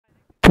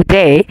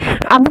today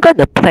I'm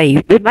gonna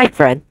play with my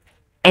friend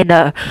in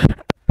a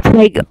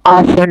big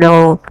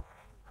optional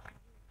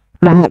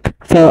map.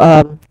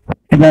 So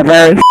it's a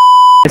very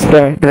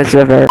it was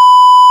a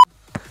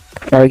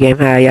very game.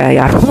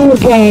 Yeah. Full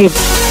game.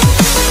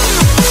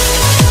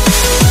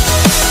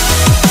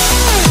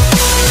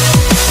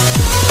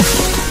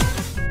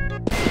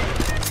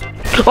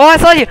 Oh, I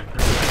saw you.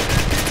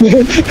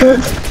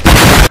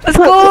 Let's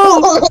go.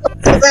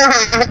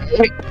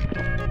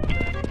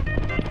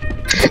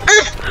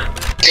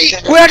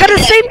 We got the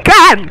same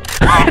gun!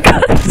 I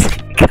got the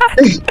same gun!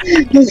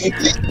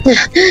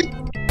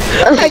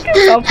 I can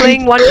stop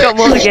playing one shot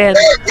mode again.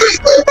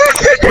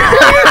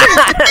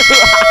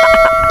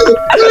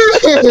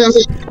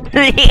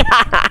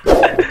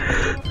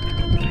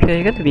 Okay,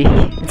 you're gonna be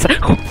inside.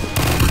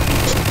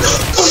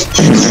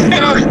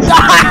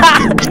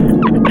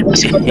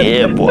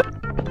 Yeah, boy.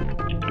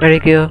 Where'd you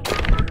go?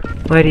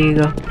 Where do you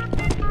go?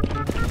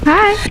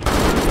 Hi!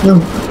 No,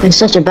 it's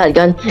such a bad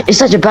gun. It's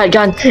such a bad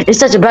gun. It's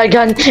such a bad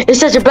gun. It's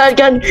such a bad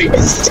gun.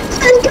 It's such a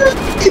bad gun.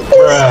 It's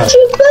such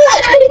a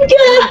bad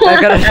gun. I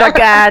got a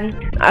shotgun.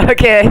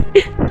 Okay.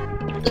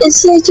 It's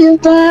such a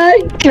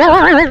bad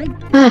gun.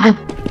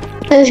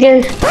 This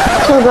game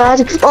so bad.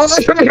 Oh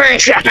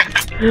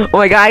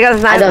my god, I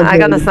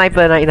got a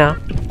sniper right now.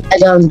 I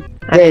don't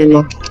play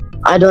anymore.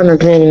 I don't want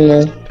to play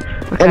anymore.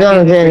 I don't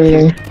want to play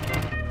anymore.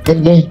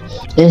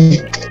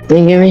 This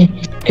game give me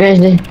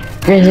crazy.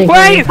 Crazy,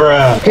 wait!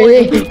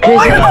 Crazy,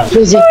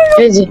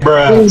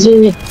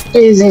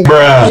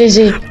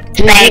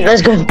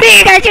 let's go.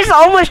 Big, I just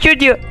almost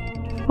shoot you.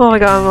 Oh my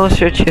god, I almost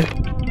shoot you.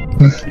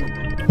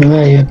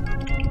 Where are you?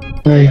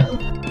 Where are you?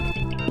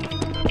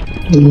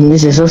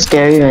 This is so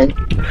scary, man.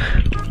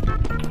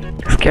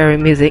 Scary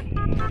music.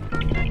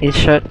 In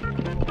short.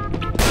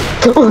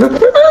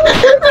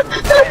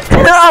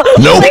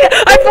 Nope.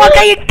 I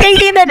forgot you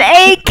taking an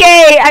AK.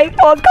 I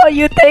forgot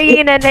you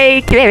taking an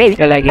AK.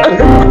 You're lagging.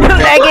 You're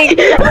lagging.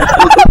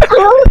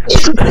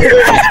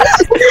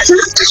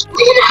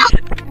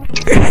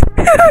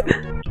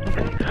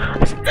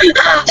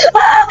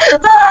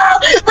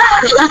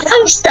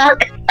 I'm stuck.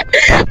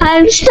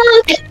 I'm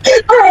stuck.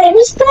 I'm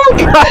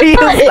stuck. Are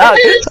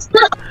you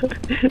stuck?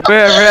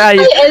 Where are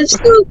you? I am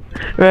stuck.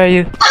 Where are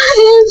you? I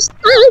am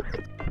stuck.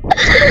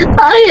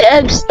 I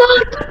am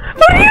stuck.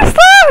 Where are you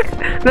stuck?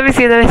 Let me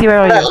see. Where are you?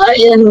 I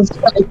am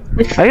stuck.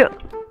 Are you?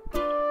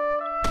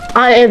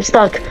 I am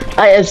stuck.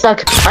 I am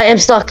stuck. I am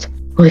stuck.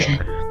 Okay.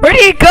 Where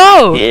did you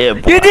go? Yeah,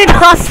 boy. You did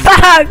not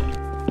stuck.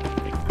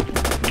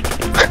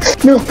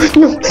 No. What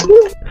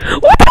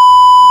the?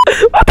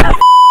 What the?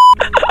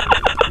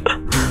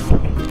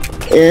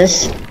 Yes.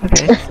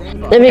 Okay.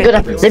 Let me go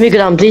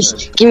down, please.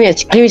 Give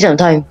me some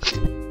time.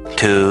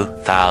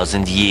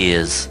 2,000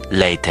 years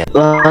later.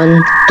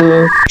 1,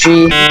 2,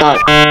 3, start.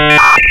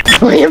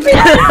 You're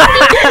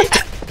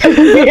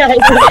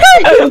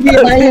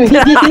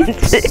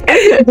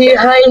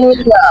behind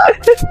me.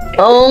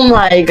 Oh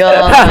my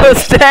god. I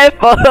was there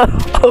for the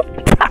whole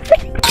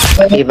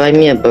time. He buy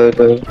me a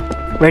burger.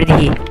 Where did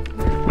he?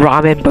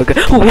 Ramen burger.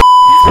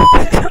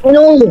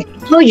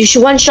 No, you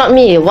should one-shot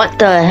me. What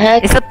the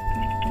heck? It's a.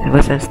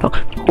 What's that stuff?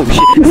 Oh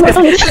shit!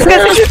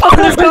 Oh,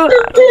 let's go.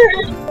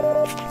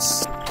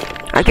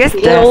 I guess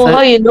Yo,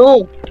 how you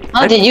know?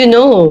 How did you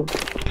know?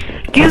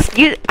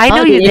 You. I know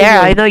How you did you there.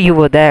 know? I know you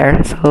were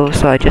there. So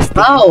I just.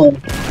 How?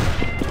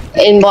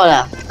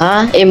 Aimbot,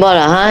 huh? Aimbot,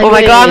 huh? Oh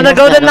my god! I'm gonna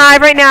go to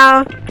knife right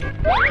now.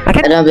 I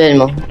don't play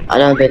anymore.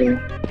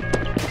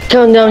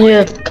 Come down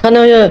here. Come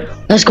down here.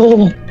 Let's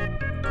go.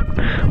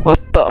 What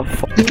the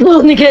fuck?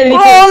 Holy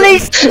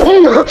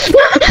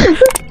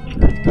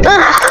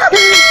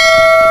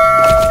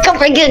Come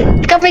back in!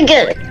 Come back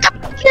in!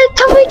 Come back in!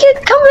 Come back in!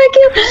 Come back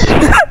in!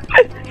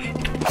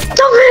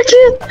 Come back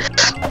in!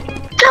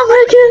 Come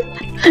back in!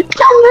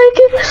 Come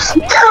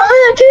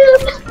back in!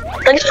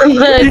 Come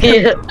back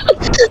in!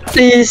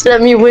 Please let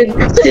me win!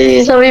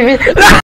 Please let me win!